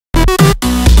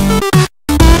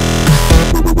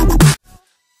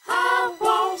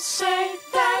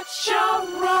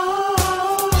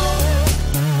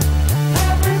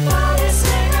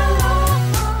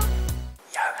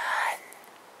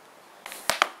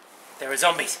There are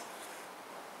zombies.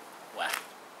 Where?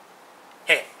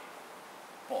 Here.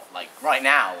 What, like right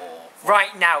now or?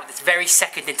 Right now, this very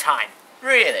second in time.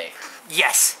 Really?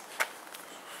 Yes.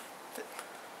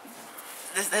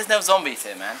 There's no zombies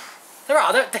here, man. There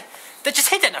are. They're just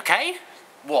hidden, okay?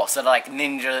 What, so like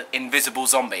ninja invisible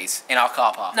zombies in our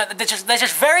car park? No, they're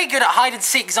just very good at hide and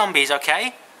seek zombies,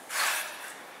 okay?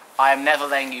 I am never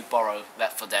letting you borrow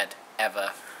Left 4 Dead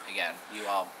ever again. You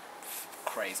are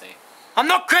crazy. I'm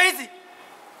not crazy!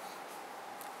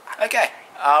 Okay,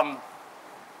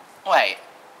 wait,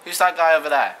 who's that guy over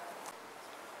there?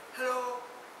 Hello.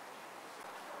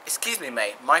 Excuse me,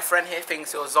 mate, my friend here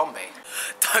thinks you're a zombie.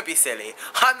 Don't be silly.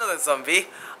 I'm not a zombie.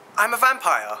 I'm a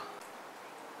vampire.